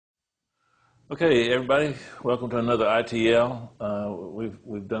Okay, everybody, welcome to another ITL.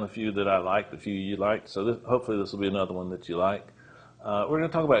 We've done a few that I liked, a few you liked, so hopefully this will be another one that you like. We're going to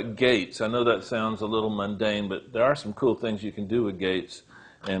talk about gates. I know that sounds a little mundane, but there are some cool things you can do with gates.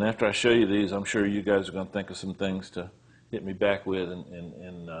 And after I show you these, I'm sure you guys are going to think of some things to hit me back with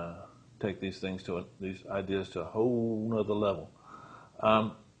and take these ideas to a whole nother level.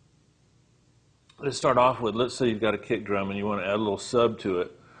 Let's start off with, let's say you've got a kick drum and you want to add a little sub to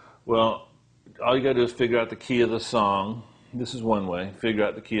it. Well, all you got to do is figure out the key of the song. This is one way. Figure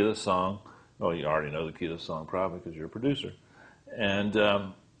out the key of the song. Oh, you already know the key of the song probably because you're a producer. And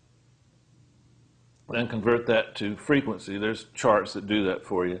then convert that to frequency. There's charts that do that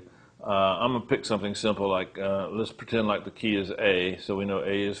for you. I'm going to pick something simple like, let's pretend like the key is A. So we know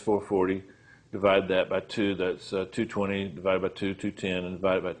A is 440. Divide that by 2, that's 220. Divided by 2, 210. And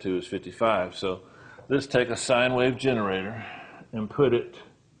divided by 2 is 55. So let's take a sine wave generator and put it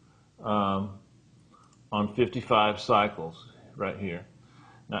on 55 cycles right here.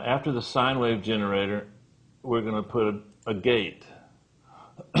 Now after the sine wave generator, we're going to put a gate.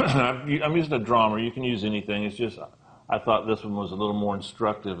 I'm using a drummer. You can use anything. It's just I thought this one was a little more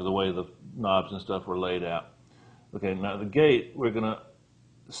instructive of the way the knobs and stuff were laid out. Okay, now the gate, we're going to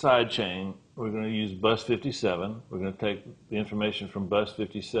side chain. We're going to use bus 57. We're going to take the information from bus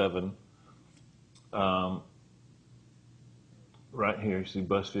 57 right here. You see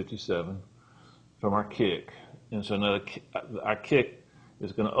bus 57 from our kick. And so now our kick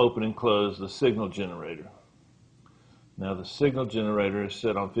is going to open and close the signal generator. Now the signal generator is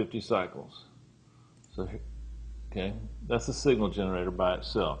set on 50 cycles. So, okay, that's the signal generator by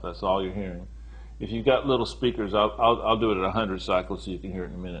itself. That's all you're hearing. If you've got little speakers, I'll do it at 100 cycles so you can hear it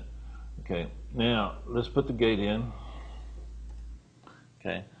in a minute. Okay, now let's put the gate in.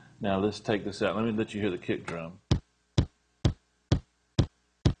 Okay, now let's take this out. Let me let you hear the kick drum.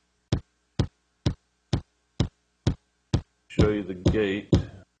 Show you the gate.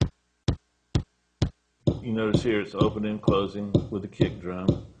 You notice here it's opening and closing with the kick drum.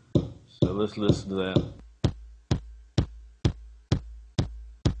 So let's listen to that.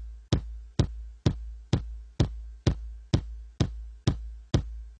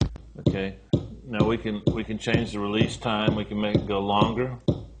 Okay, now we can change the release time. We can make it go longer,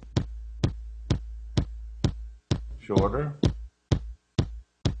 shorter,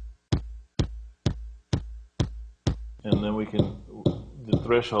 and then the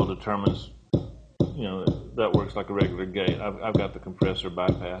threshold determines, you know, that works like a regular gate. I've got the compressor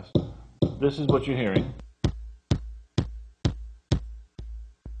bypass. This is what you're hearing.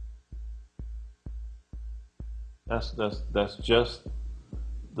 That's just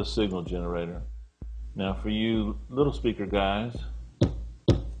the signal generator. Now for you little speaker guys,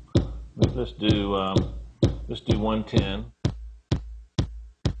 let's do 110.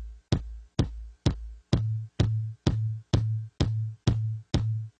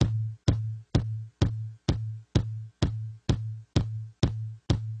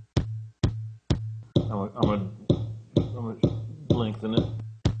 I'm gonna lengthen it,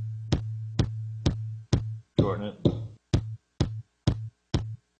 shorten it.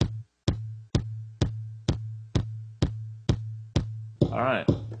 All right.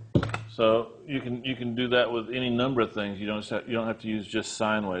 So you can do that with any number of things. You don't have to use just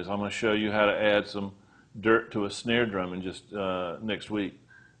sine waves. I'm going to show you how to add some dirt to a snare drum in just next week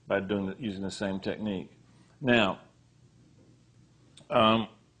by using the same technique. Now,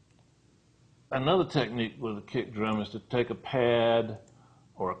 another technique with a kick drum is to take a pad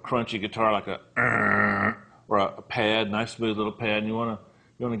or a crunchy guitar like or a pad, nice smooth little pad, and you want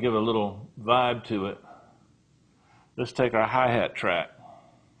to give a little vibe to it. Let's take our hi-hat track.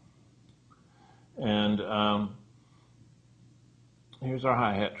 And here's our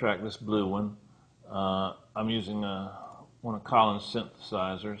hi-hat track, this blue one. I'm using one of Colin's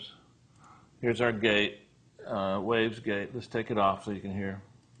synthesizers. Here's our gate, Waves gate. Let's take it off so you can hear.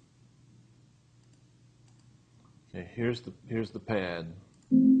 Okay, here's the pad.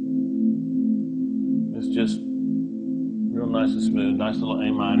 It's just real nice and smooth, nice little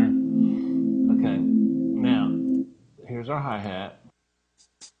A minor. Okay, now here's our hi-hat.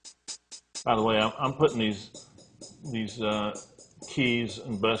 By the way, I'm putting these keys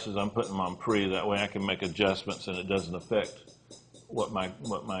and buses, I'm putting them on pre. That way I can make adjustments and it doesn't affect what my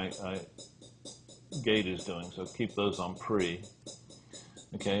gate is doing. So keep those on pre.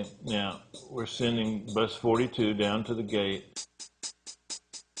 Okay, now we're sending bus 42 down to the gate.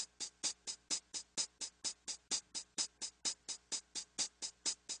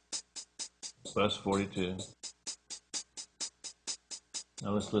 Bus 42.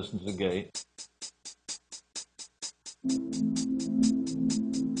 Now let's listen to the gate.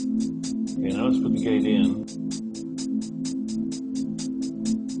 Okay, now let's put the gate in.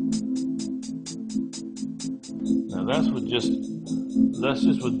 Now that's just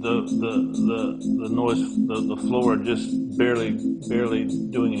with the noise, the floor just barely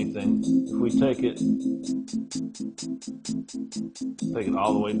doing anything. If we take it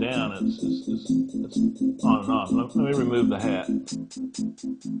all the way down, it's on and off. Let me remove the hat.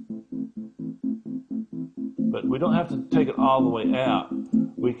 But we don't have to take it all the way out.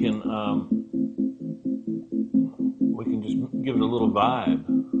 We can just give it a little vibe.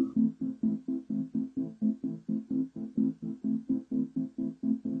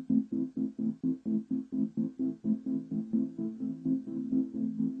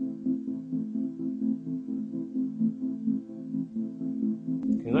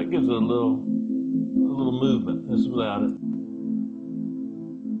 Okay, that gives it a little movement. This is without it.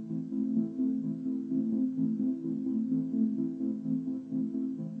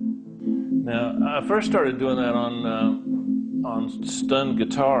 Now, I first started doing that on stun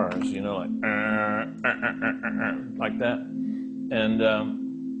guitars, you know, like that. And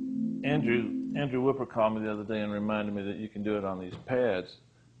Andrew Whipper called me the other day and reminded me that you can do it on these pads,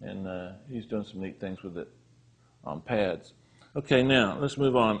 and he's doing some neat things with it on pads. Okay, now let's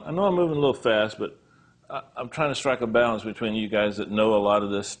move on. I know I'm moving a little fast, but I'm trying to strike a balance between you guys that know a lot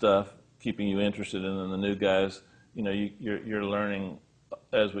of this stuff, keeping you interested, and the new guys, you know, you're learning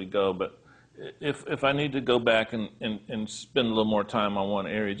as we go. But if I need to go back and spend a little more time on one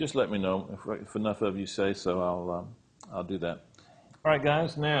area, just let me know. If enough of you say so, I'll do that. All right,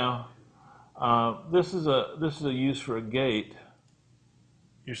 guys. Now, this is a use for a gate.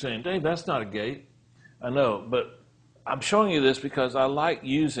 You're saying, Dave, that's not a gate. I know, but I'm showing you this because I like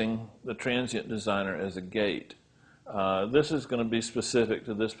using the Transient Designer as a gate. This is going to be specific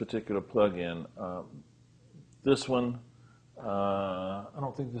to this particular plugin. This one, I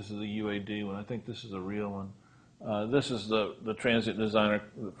don't think this is a UAD one. I think this is a real one. This is the Transient Designer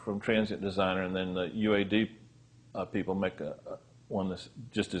from Transient Designer, and then the UAD people make one that's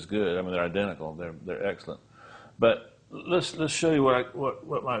just as good. I mean, they're identical. They're excellent. But let's show you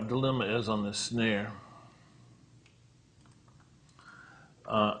what my dilemma is on this snare.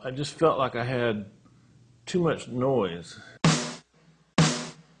 I just felt like I had too much noise.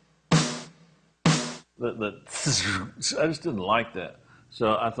 I just didn't like that.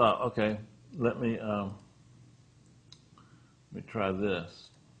 So I thought, okay, let me try this.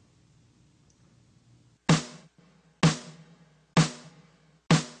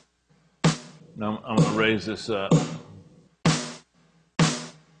 Now I'm going to raise this up.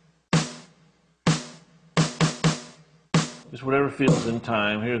 Just whatever feels in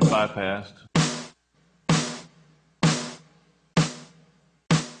time. Here's bypassed.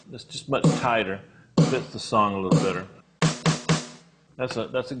 It's just much tighter. Fits the song a little better.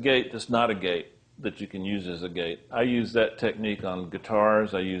 That's a gate that's not a gate that you can use as a gate. I use that technique on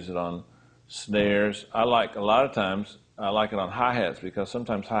guitars. I use it on snares. A lot of times I like it on hi-hats, because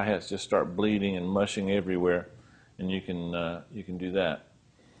sometimes hi-hats just start bleeding and mushing everywhere, and you can do that.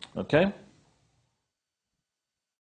 Okay?